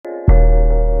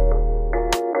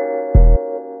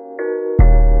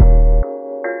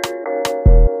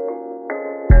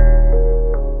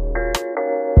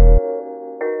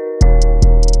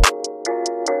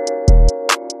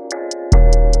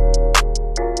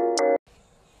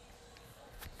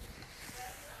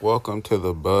Welcome to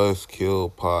the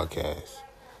Buzzkill Podcast.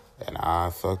 And I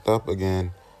fucked up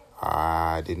again.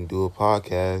 I didn't do a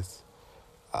podcast.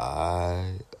 You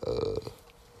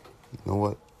know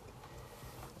what?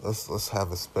 Let's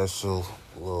have a special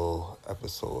little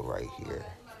episode right here.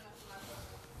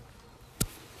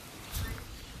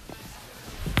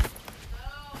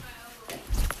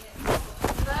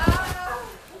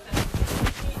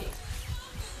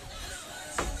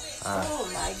 Oh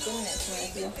my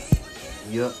goodness, Matthew.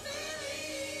 Yep.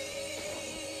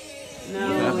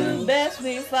 No, best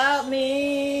without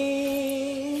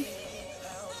me.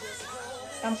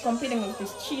 I'm competing with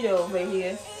this Cheeto over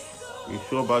here. You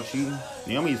sure about cheating?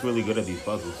 Naomi's really good at these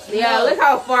puzzles. Yeah, No. look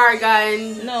how far I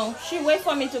got. No, she wait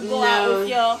for me to go out with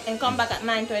y'all and come back at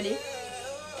 9:30,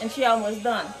 and she almost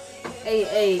done.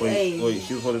 Hey. Wait,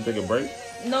 she was supposed to take a break?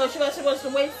 No, she was supposed to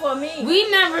wait for me. We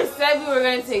never said we were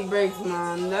gonna take breaks,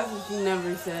 Mom. That's what she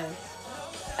never said.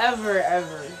 Ever.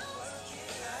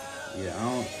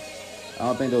 Yeah, I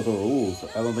don't think those were rules.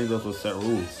 I don't think those were set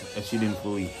rules. And she didn't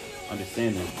fully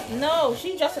understand them. No,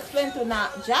 she just explained to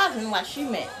Jasmine what she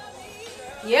meant.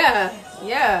 Yeah. She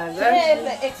That's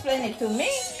didn't explain it to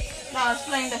me. Now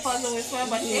explain the puzzle with her,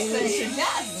 but she explained it to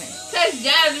Jasmine. says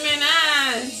Jasmine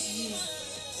ass.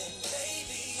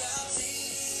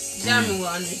 Jasmine will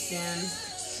understand.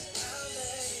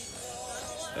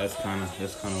 That's kind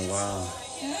of wild.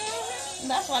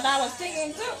 That's what I was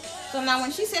thinking too. So now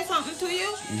when she says something to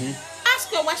you, ask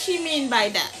her what she mean by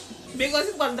that. Because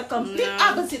it was the complete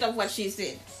opposite of what she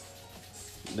said.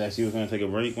 That she was gonna take a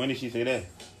break. When did she say that?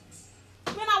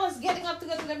 When I was getting up to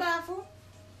go to the bathroom.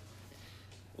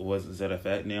 Is that a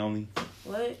fact, Naomi?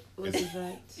 What? What's the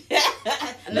fact?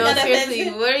 No, No, seriously,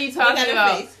 what are you talking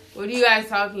about? What are you guys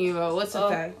talking about? What's the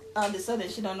fact? So that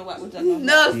she don't know what we're talking about.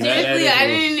 No, seriously, that I is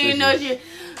didn't even know she.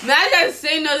 Not just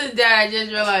say no to that. I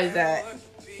just realized that.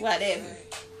 Whatever.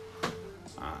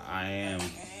 I am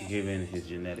given his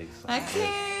genetics. I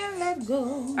can't let go.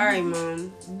 All right,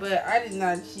 Mom, but I did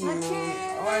not cheat, Mom.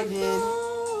 All I did.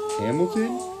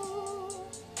 Hamilton?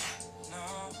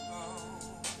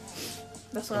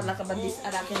 That's what I like about this.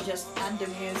 And I can just add the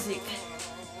music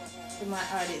to my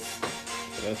artist.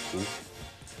 That's cool.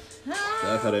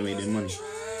 That's how they made their money.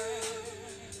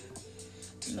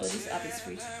 No, this app is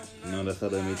free. No, that's how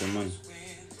they make their money.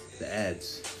 The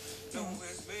ads.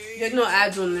 There's no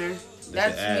ads on there.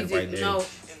 That's the ad music. right there. No.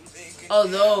 Oh,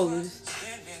 those.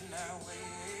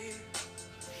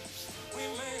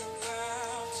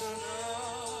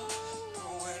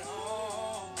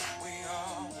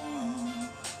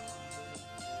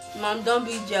 Mom, don't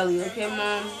be jelly, okay,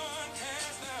 Mom?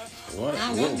 What?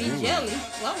 I won't be jelly.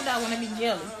 Why would I want to be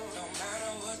jelly?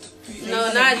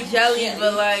 No, not jelly,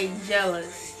 but like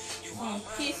jealous.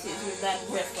 Kisses with that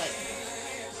breath like.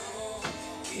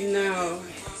 No.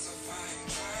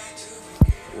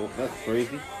 Well, that's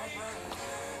crazy.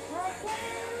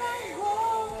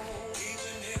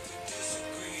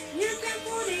 You can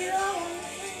put it on.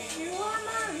 You are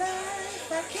my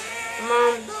life. I can't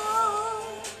Mom. go.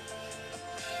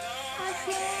 I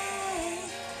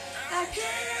can't. I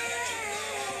can't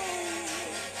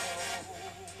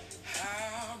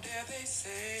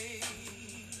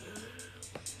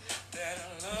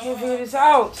figure this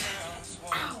out.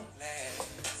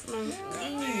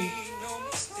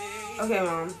 Okay,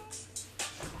 Mom.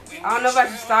 I don't know if I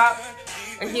should stop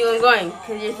or keep on going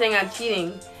because you're saying I'm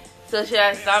cheating. So should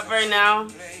I stop right now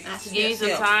to give you some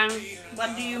time?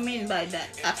 What do you mean by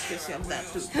that? Ask yourself that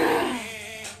too.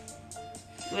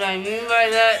 What I mean by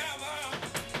that?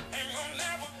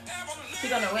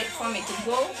 You're gonna wait for me to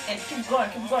go and keep going.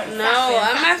 No,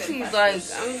 I'm actually like,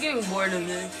 I'm getting bored of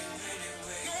this.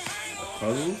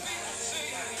 Puzzles?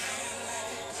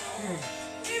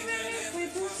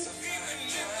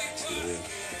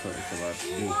 Yeah, it's a lot to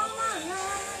do.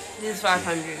 This is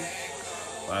 500.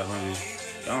 500.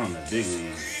 Y'all on the big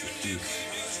leagues. Jeez.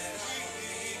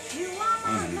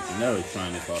 I'm never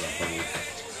trying this all that puzzles.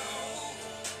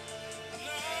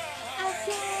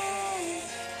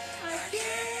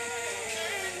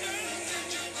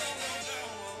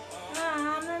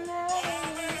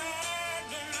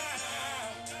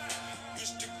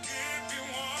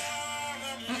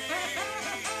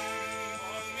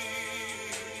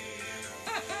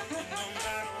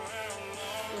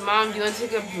 Mom, do you want to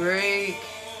take a break?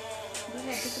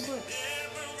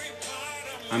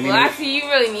 I mean, Well, actually, you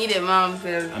really need it, Mom.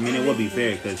 I mean, it would be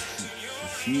fair because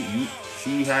she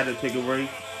had to take a break,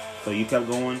 so you kept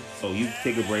going. So you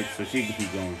take a break so she could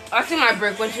keep going. I took my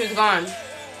break when she was gone.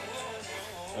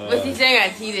 But she's saying I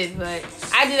cheated, but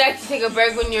I did actually take a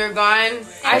break when you were gone.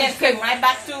 I just came right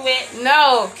back to it.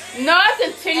 No, I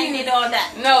continued. And did all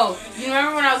that. No, you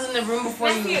remember when I was in the room before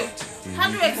you? How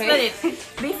do you explain it?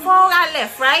 Before I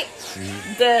left, right?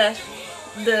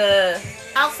 The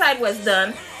outside was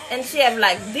done, and she had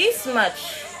like this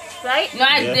much, right? No,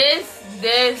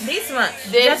 this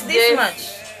much, this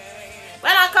much.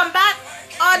 When I come back,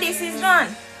 all this is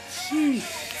done.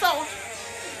 So,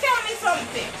 tell me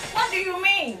something. What do you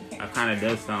mean? That kind of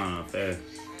does sound unfair.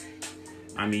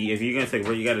 I mean, if you're gonna take a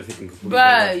break, you gotta take a complete break.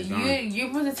 But you're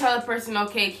supposed to tell the person,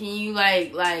 okay, can you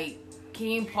can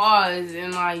you pause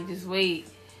and just wait?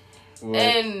 What?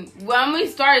 And when we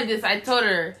started this, I told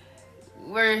her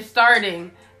we're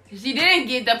starting. She didn't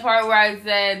get the part where I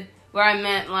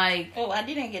meant oh, I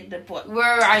didn't get the part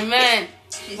where I meant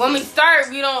when we start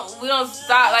we don't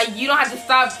stop. You don't have to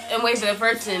stop and wait for the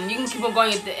person. You can keep on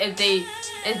going if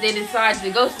they decide to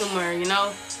go somewhere,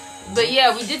 But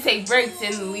yeah, we did take breaks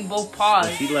and we both paused.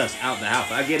 But she left out the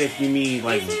house. I get if you mean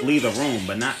leave the room,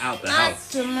 but not out the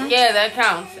house. Yeah, that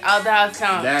counts. Out the house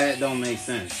counts. That don't make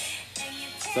sense.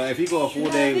 So if you go a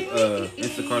full day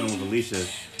Instacart with Alicia,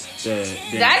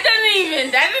 that doesn't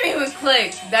even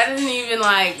click. That doesn't even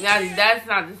that's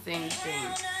not the same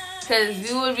thing. Cause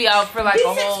you would be out for a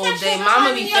whole day. Mom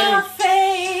would be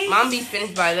finished. Mom be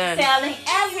finished by then. Telling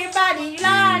everybody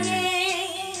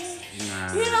lying.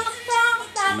 Nah. You don't talk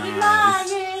about me lying.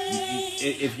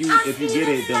 If you get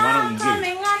it, then why don't you get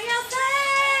it?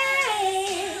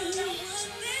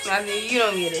 Matthew, you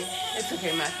don't get it. It's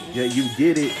okay, Matthew. Yeah, you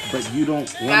get it, but you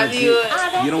don't want to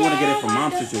get it from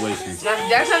mom's situation.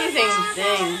 That's not the same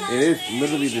thing. It is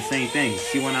literally the same thing.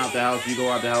 She went out the house, you go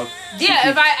out the house. Yeah,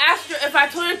 if I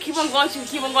told her keep on going, she would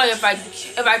keep on going. If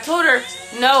I told her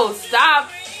no, stop,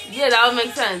 yeah, that would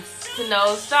make sense. To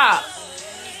no, stop.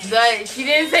 But she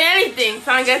didn't say anything,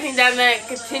 so I'm guessing that meant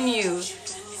continue.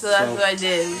 So that's what I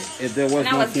did. If there was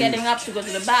I was getting up to go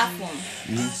to the bathroom.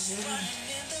 Mm-hmm.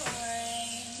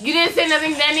 You didn't say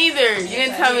nothing then either. You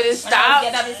didn't tell me to stop.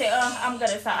 Get up and say, I'm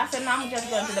gonna stop. I said, no, I'm just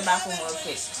going to the bathroom real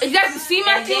quick. Exactly. See,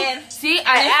 Matthew? See,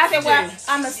 I asked her. Well,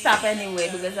 I'm gonna stop anyway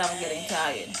because I'm getting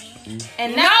tired. Mm-hmm.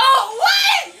 And now, no,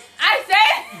 what? I said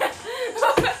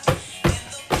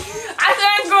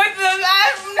I'm going to the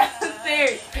bathroom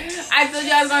downstairs. I told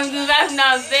you I was going to the bathroom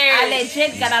downstairs. I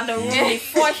legit got out of the room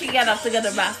before she got up to get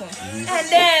the bathroom. And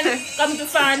then, come to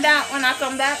find out when I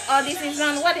come back, all this is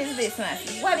done. What is this,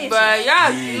 Matthew? What is but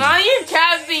this? Mom, you're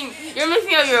capping. You're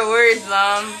mixing up your words,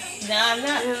 Mom. No, I'm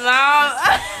not. Mom.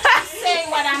 I'm saying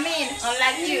what I mean.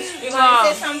 Unlike you. You're going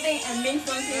to say something and mean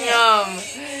something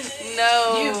else.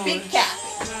 No. You big cat.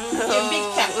 No. You big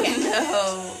cat.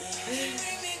 No.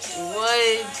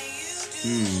 What? I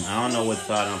don't know what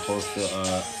side I'm supposed to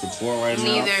support right now.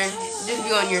 Neither. Just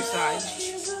be on your side.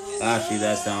 Actually,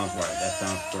 that sounds right. That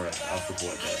sounds correct. I'll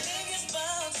support that.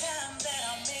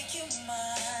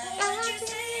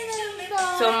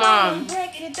 So, Mom,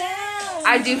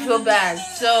 I do feel bad.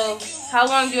 So, how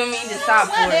long do you want me to stop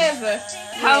for? Whatever.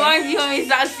 How long do you want me to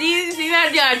stop? See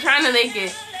that? Yeah, I'm trying to make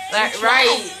it.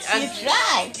 Right. You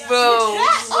tried. Bro,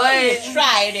 what? You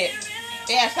tried it.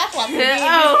 Yes, that's what we did.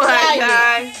 Oh, my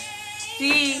God.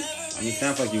 See? I mean, it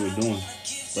sounds like you were doing,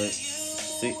 but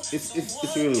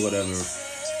it's really whatever.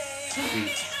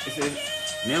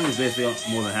 Nam is basically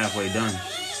more than halfway done.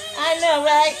 I know,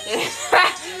 right?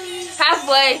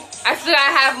 Halfway. I still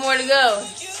got half more to go.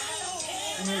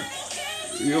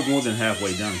 You're more than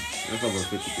halfway done. That's over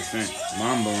 50%.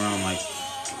 Mom around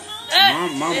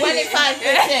Mom 25%.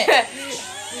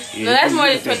 Yeah, no, that's more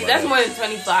than 20. That's more than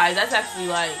 25. That's actually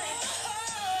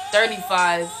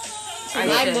 35.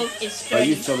 My book is 30. Oh,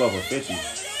 you still over 50. I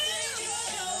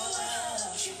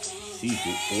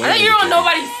thought you're on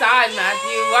nobody's side,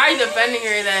 Matthew. Why are you defending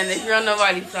her then if you're on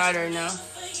nobody's side right now?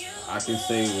 I can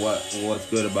say what's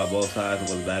good about both sides and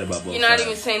what's bad about both sides. You're not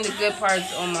even saying the good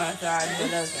parts on my side.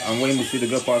 I'm waiting to see the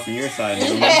good parts on your side.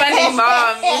 You're defending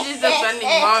Mom. You're just defending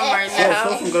Mom right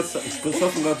now. Show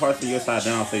some good parts on your side,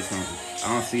 then I'll say something.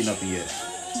 I don't see nothing yet.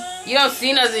 You don't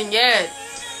see nothing yet?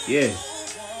 Yeah.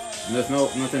 There's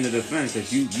nothing to defend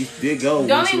because you did go.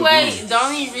 The only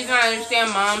reason I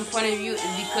understand Mom's point of view is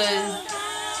because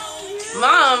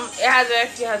Mom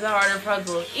actually has a harder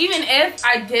puzzle. Even if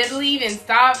I did leave and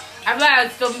stop, I feel like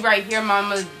I'd still be right here.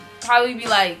 Mom would probably be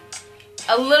a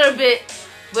little bit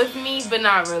with me, but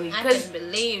not really. I just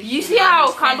believe. You see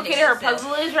how complicated her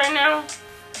puzzle is right now?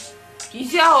 You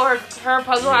see how her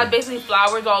puzzle has basically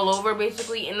flowers all over,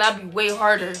 basically, and that'd be way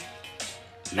harder.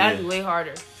 That'd be way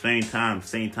harder. Same time,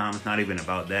 it's not even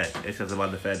about that. It's just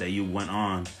about the fact that you went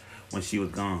on when she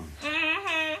was gone.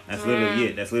 That's literally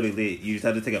it. You just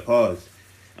have to take a pause.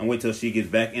 and wait till she gets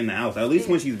back in the house. At least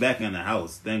when she's back in the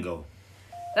house, then go.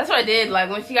 That's what I did. Like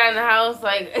when she got in the house,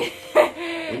 like, What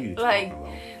are you like, talking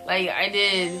about? like I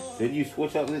did. Did you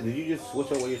switch up? Did you just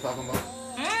switch up what you're talking about?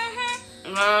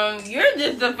 You're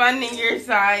just defending your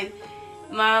side,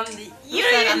 Mom. You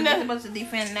said don't I'm know. supposed to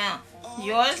defend now.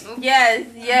 Yours? Yes,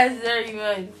 very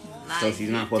much. So she's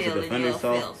not supposed to defend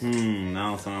herself? That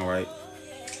don't sound right.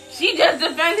 She just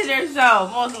defended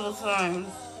herself multiple times.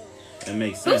 It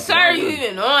makes sense. Whose side are you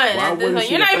even on? Why wouldn't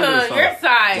she You're not even defend on herself? your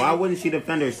side. Why wouldn't she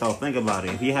defend herself? Think about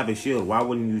it. If you have a shield, why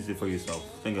wouldn't you use it for yourself?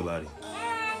 Think about it.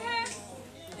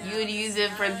 You would use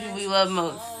it for the people you love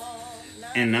most.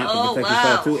 And not Oh, to protect wow.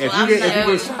 yourself too. If So you I'm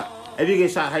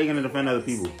get shot, how you gonna defend other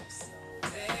people?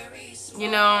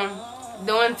 You know,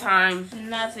 doing time.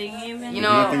 Nothing even. You There's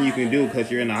know, nothing you can do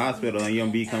because you're in the hospital and you're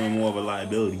becoming more of a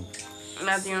liability.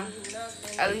 Matthew.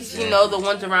 At least you know the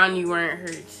ones around you weren't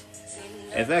hurt.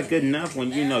 Is that good enough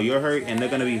when you know you're hurt and they're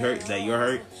gonna be hurt that you're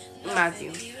hurt?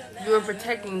 Matthew, you were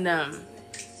protecting them.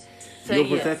 So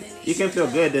You can feel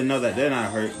good to know that they're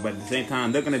not hurt, but at the same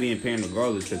time they're gonna be in pain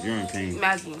regardless because you're in pain.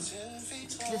 Matthew,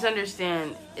 just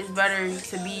understand, it's better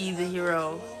to be the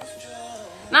hero.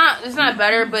 It's not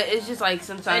better, but it's just like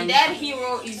sometimes. And that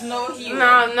hero is no hero.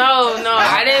 No.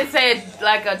 I didn't say it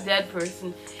like a dead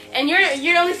person. And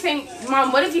you're only saying,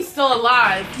 Mom, what if he's still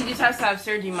alive? He just has to have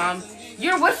surgery, Mom.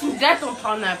 You're wishing death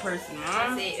upon that person, Mom.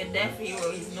 I say a deaf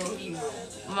hero is no hero.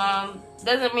 Mom,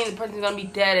 doesn't mean the person's gonna be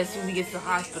dead as soon as he gets to the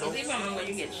hospital. It's even when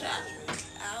you get shot.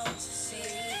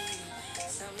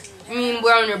 I mean,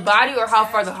 where on your body or how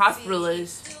far the hospital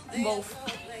is? Both.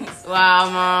 Wow,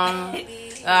 Mom.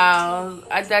 Wow.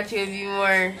 I thought you'd be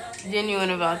more genuine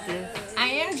about this. I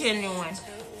am genuine.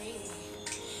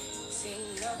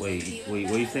 Wait,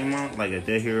 what you say, Mom? Like a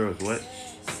dead hero is what?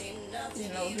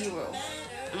 There's no hero.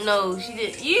 No, she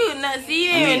did. You didn't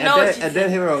even a know what dead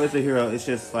hero is a hero. It's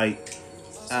just like,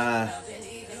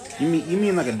 you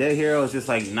mean like a dead hero is just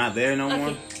like not there no more?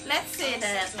 Okay, let's say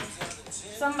that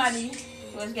somebody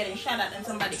was getting shot at and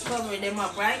somebody covered them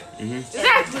up, right? Mm-hmm.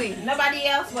 Exactly. Nobody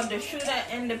else but the shooter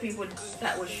and the people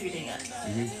that were shooting at.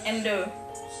 Mm-hmm. And the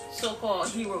so-called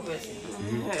hero person.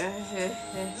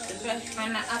 Mm-hmm.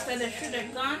 And after the shooter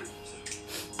gone,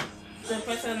 the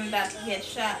person that gets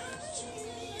shot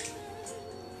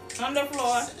on the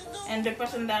floor and the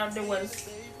person that they was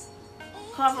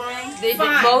covering, They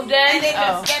fine. both dead? And they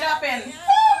Oh. just get up and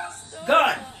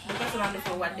gone. The person on the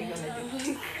floor, what they gonna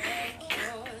do?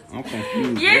 I'm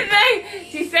confused. You're saying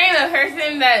she's saying the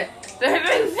person that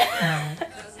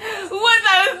what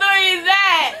type of story is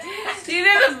that? She's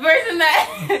the person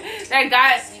that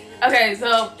got okay.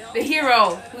 So the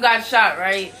hero who got shot,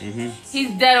 right? Mm-hmm.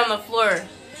 He's dead on the floor,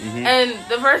 Mm-hmm. and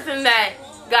the person that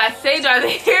got saved by the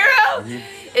hero,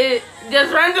 it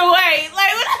just runs away.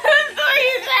 Like what type of story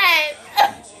is that?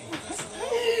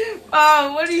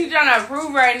 What are you trying to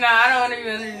prove right now? I don't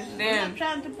even I'm understand.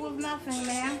 trying to prove nothing,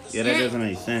 man. Yeah, that doesn't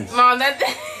make sense. Mom, that's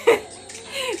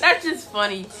just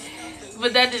funny.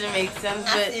 But that didn't make sense.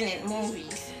 I've But seen it in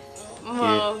movies.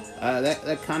 well,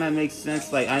 That kind of makes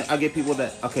sense. Like I get people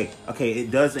that okay,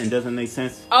 it does and doesn't make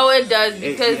sense. oh, it does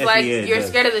because yes, like yeah, it you're does.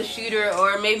 scared of the shooter,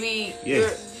 or maybe you're.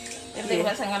 If they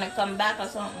wasn't gonna come back or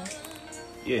something.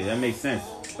 Yeah, that makes sense.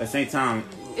 But at the same time,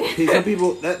 some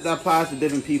people that applies to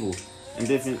different people in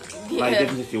different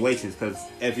different situations. Because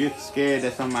if you're scared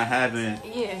that something might happen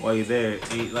while you're there,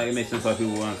 it makes sense why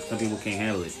some people can't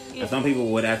handle it. Yeah. And some people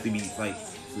would actually be like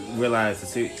realize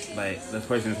this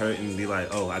person's hurt and be like,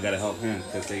 oh, I gotta help him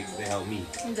because they helped me.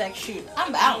 He's like, shoot,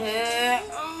 I'm out. Yeah, And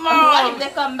what if Mom, they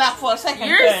come back for a second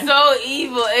you're turn? so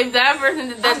evil. If that person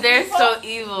did that, I'm they're evil? so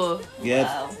evil. Yeah,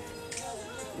 Wow.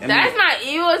 That's not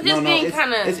evil. It's just being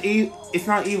kind of. It's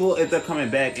not evil if they're coming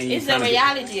back and you. It's the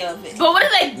reality of it. But what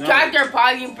if they No. drag their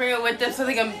body and bring it with them so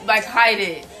they can like hide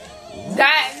it?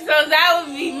 That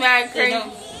would be mad They crazy.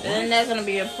 don't, then there's gonna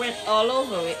be a print all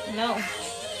over it. No.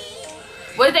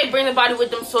 What if they bring the body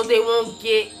with them so they won't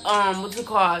get what's it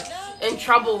called, in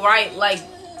trouble right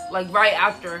right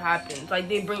after it happens? Like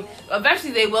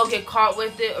eventually they will get caught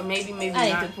with it, or maybe I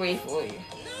not. need to pray for you.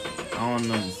 I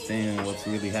don't understand what's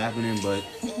really happening, but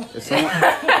if someone,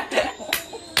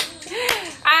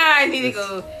 I need to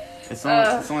go. if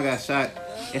someone got shot,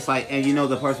 it's like, and you know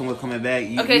the person was coming back.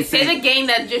 Okay, say the gang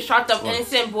that just shot the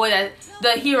innocent boy, that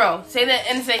the hero. Say the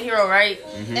innocent hero, right?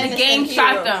 Mm-hmm. The Innocent gang hero.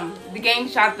 shot them. The gang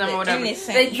shot them The or whatever.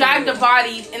 innocent They drag hero. the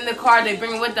body in the car. They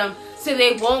bring it with them so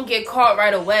they won't get caught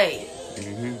right away.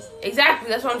 Mm-hmm. Exactly,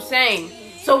 that's what I'm saying.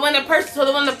 So when the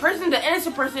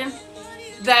innocent person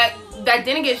that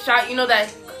didn't get shot, you know,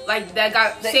 that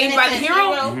got The saved by the innocent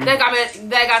hero, hero.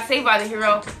 that got saved by the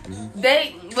hero,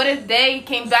 they what if they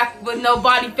came back with no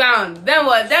body found? Then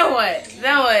what?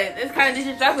 It's kind of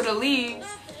disrespectful to leave.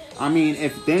 I mean,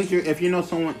 if you know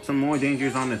some more danger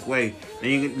is on its way,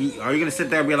 then are you gonna sit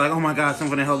there and be like, oh my God, I'm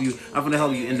gonna help you,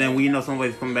 and then when you know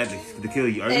somebody's coming back to kill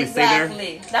you, are you gonna stay there?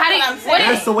 That's what I'm saying.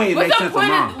 That's the way it makes sense to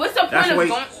mom. What's the point of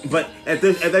going? But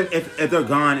if they're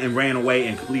gone and ran away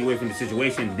and completely away from the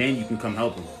situation, then you can come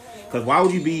help them. Because why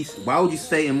would you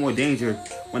stay in more danger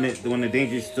when the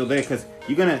danger is still there? Because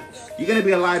you're gonna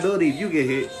be a liability if you get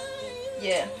hit.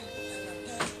 Yeah.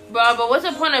 Bro, but what's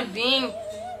the point of being?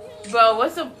 Bro,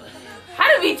 how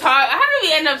did we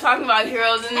end up talking about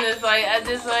heroes in this? Like,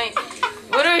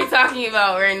 what are we talking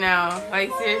about right now?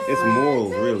 Like, seriously? It's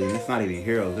morals, really. It's not even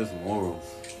heroes. It's morals.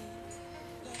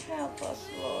 Help us,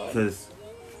 Lord. Because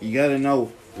you gotta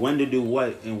know when to do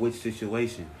what in which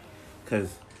situation.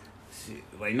 Because,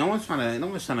 like, no one's trying to.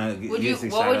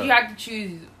 What would you have to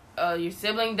choose? Your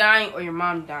sibling dying or your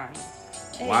mom dying?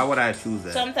 Why would I choose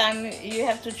that? Sometimes you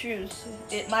have to choose.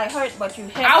 It might hurt, but you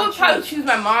have to I would probably choose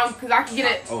my mom because I can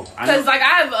get it. Because I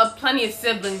have plenty of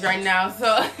siblings right now,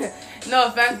 so no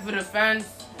offense, but offense.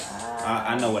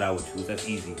 I know what I would choose. That's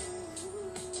easy.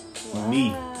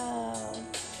 Me.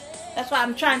 That's why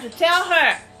I'm trying to tell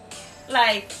her.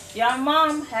 Like, your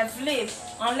mom have lived.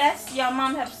 Unless your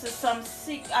mom has some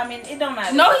sick. I mean, it don't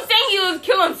matter. No, he's saying he would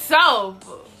kill himself.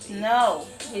 No,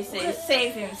 he said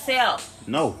save himself.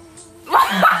 No.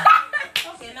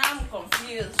 Okay, now I'm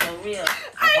confused for real.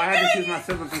 If I had to choose my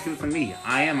sibling to choose for me,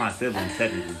 I am my sibling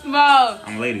technically. Mom.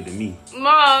 I'm lady to me.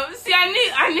 Mom, see, I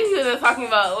knew you were talking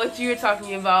about what you were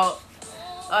talking about.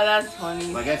 Oh, that's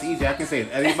funny. Like, that's easy. I can save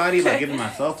everybody by giving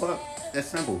myself up. That's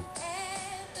simple.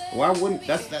 Why wouldn't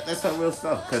that's the real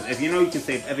stuff? Because if you know you can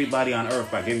save everybody on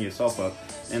earth by giving yourself up,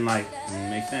 then like it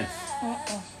makes sense.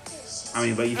 I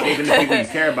mean, but you're saving the people you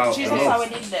care about. Jesus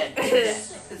already did that.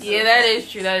 Yeah, that is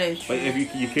true. But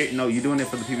if you care, no, you're doing it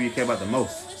for the people you care about the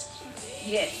most.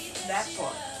 Yes, that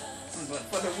part. But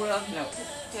for the world, no.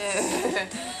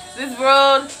 This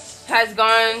world has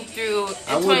gone through.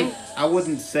 I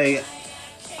wouldn't say.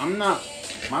 I'm not.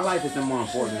 My life isn't more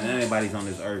important than anybody's on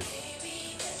this earth.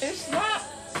 It's not.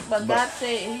 But God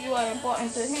said you are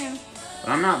important to Him. But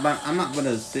I'm not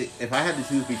gonna sit. If I had to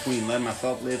choose between letting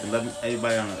myself live and letting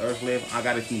everybody on the earth live, I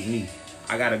gotta choose me.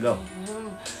 I gotta go.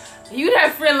 You'd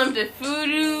have free unlimited food,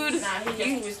 dude. Nah,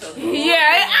 he just twisted. Yeah,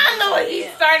 I know what he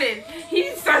started.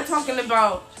 He started talking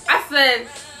about. I said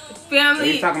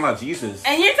family. You're talking about Jesus.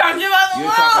 And you're talking about the You're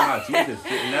world. talking about Jesus,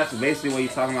 and that's basically what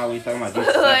you're talking about when you're talking about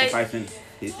Jesus sacrificing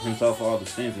himself for all the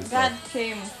sins and stuff. God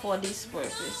came for this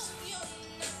purpose.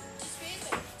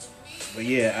 But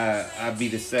yeah, I'd be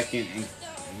the second.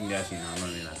 Actually, no, I'm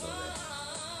really not go there.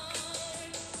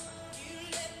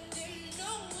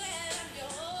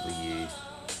 But yeah.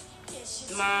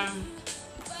 Mom,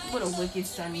 what a wicked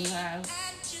son you have.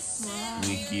 Wow.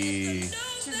 Wicked.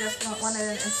 She just wanted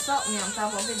to insult me on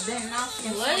top of it. Then now she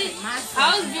What? insulted my son.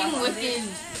 How is being wicked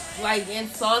like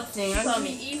insulting? She called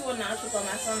me evil, now she called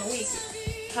my son wicked.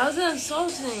 How's it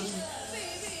insulting?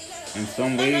 In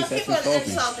some ways, that's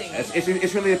insulting.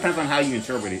 It really depends on how you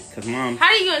interpret it. Cause mom. How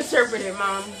do you interpret it,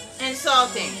 Mom?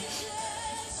 Insulting.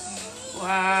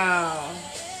 Wow.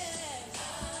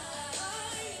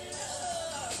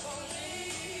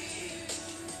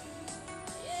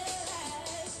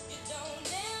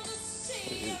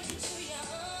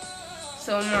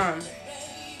 So, Mom,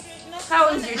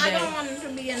 how was your day? I don't want to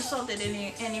be insulted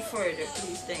any further.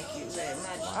 Please, thank you very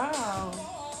much. Wow.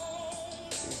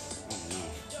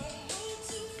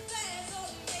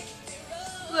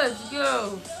 Let's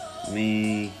go. I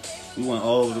mean, we went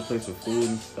all over the place for food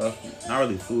and stuff. Not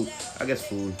really food. I guess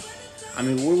food. I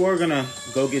mean, we were gonna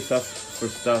go get stuff for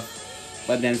stuff,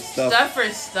 but then Stuff for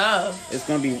stuff. It's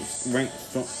gonna be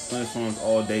thunderstorms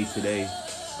all day today.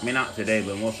 I mean, not today,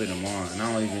 but mostly tomorrow. And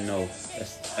I don't even know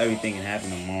if everything can happen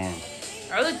tomorrow.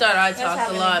 I really thought I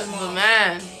talked a lot, but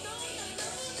man.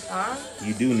 Huh?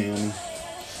 You do, Naomi.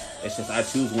 It's just I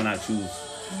choose when I choose.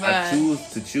 Right. I choose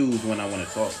to choose when I want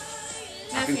to talk.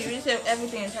 Matthew, you said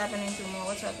everything is happening tomorrow.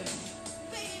 What's happening?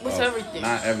 What's everything?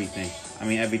 Not everything. I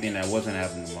mean, everything that wasn't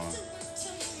happening tomorrow.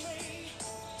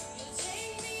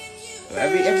 So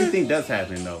everything does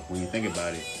happen, though, when you think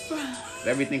about it.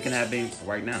 Everything can happen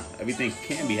right now. Everything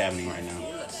can be happening right now.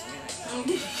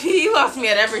 You lost me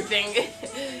at everything.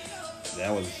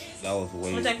 That was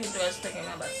way. What type of was thinking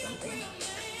about something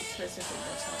specific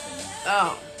that's happening?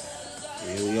 Oh.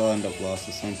 Yeah, we all end up lost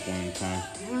at some point in time.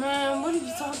 Man, what are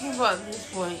you talking about at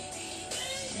this point?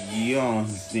 You don't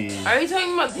understand. Are you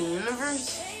talking about the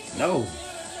universe? No.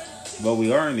 But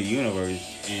we are in the universe,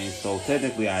 and so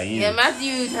technically I am. Yeah,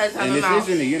 Matthew has and this is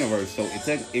in the universe, so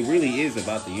it really is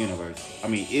about the universe. I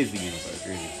mean, is the universe,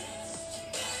 really.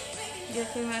 You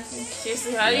okay, Matthew?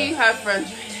 Seriously, how do you have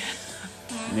friends?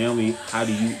 Naomi, how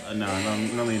do you... No,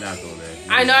 let me not go there.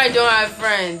 I know I don't have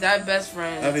friends. I have best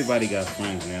friends. Everybody got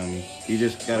friends, Naomi. You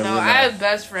just gotta No, realize. I have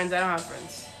best friends. I don't have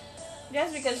friends.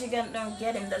 Just because you don't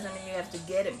get him doesn't mean you have to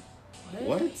get him.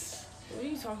 What? What are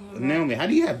you talking about? Naomi, how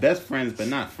do you have best friends but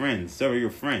not friends? So are your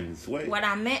friends? What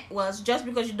I meant was just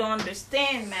because you don't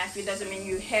understand Matthew doesn't mean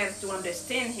you have to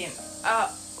understand him. Are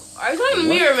you talking to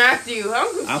me or Matthew? I'm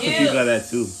confused. I'm confused by that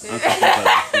too.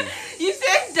 You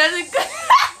said doesn't.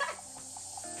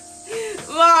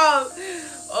 Mom.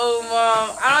 Oh,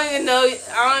 Mom. I don't even know.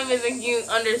 I don't even think you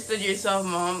understood yourself,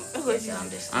 Mom.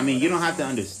 I mean, you don't have to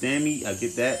understand me. I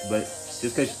get that, but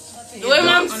just because the way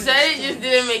Mom said it just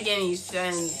didn't make any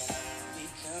sense.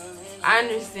 I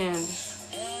understand.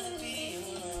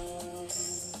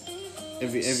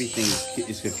 Everything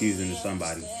is confusing to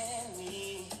somebody.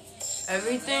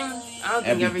 Everything? I don't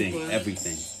think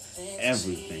everything.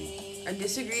 Everything. I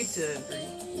disagree to agree.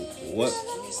 What?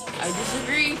 I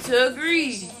disagree to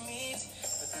agree.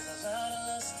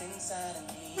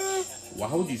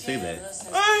 Why would you say that?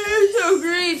 I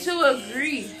disagree to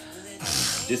agree.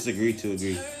 Disagree to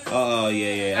agree. Oh,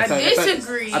 yeah. I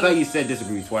disagree. I thought you said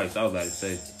disagree twice. I was about to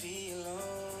say.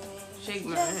 Shake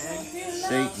my head.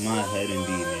 Shake my head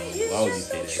indeed, man. Why would you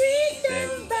say that?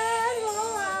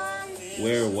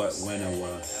 Where, what, when, or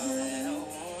what?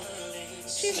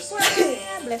 She's crying.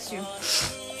 Bless you.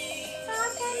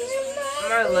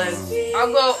 My legs.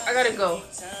 I'll go. I gotta go.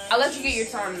 I'll let you get your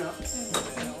time though.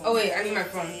 Oh wait, I need my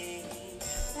phone.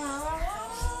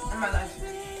 And my life.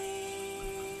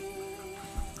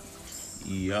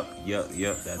 Yup.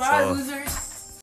 That's Bye, all. losers.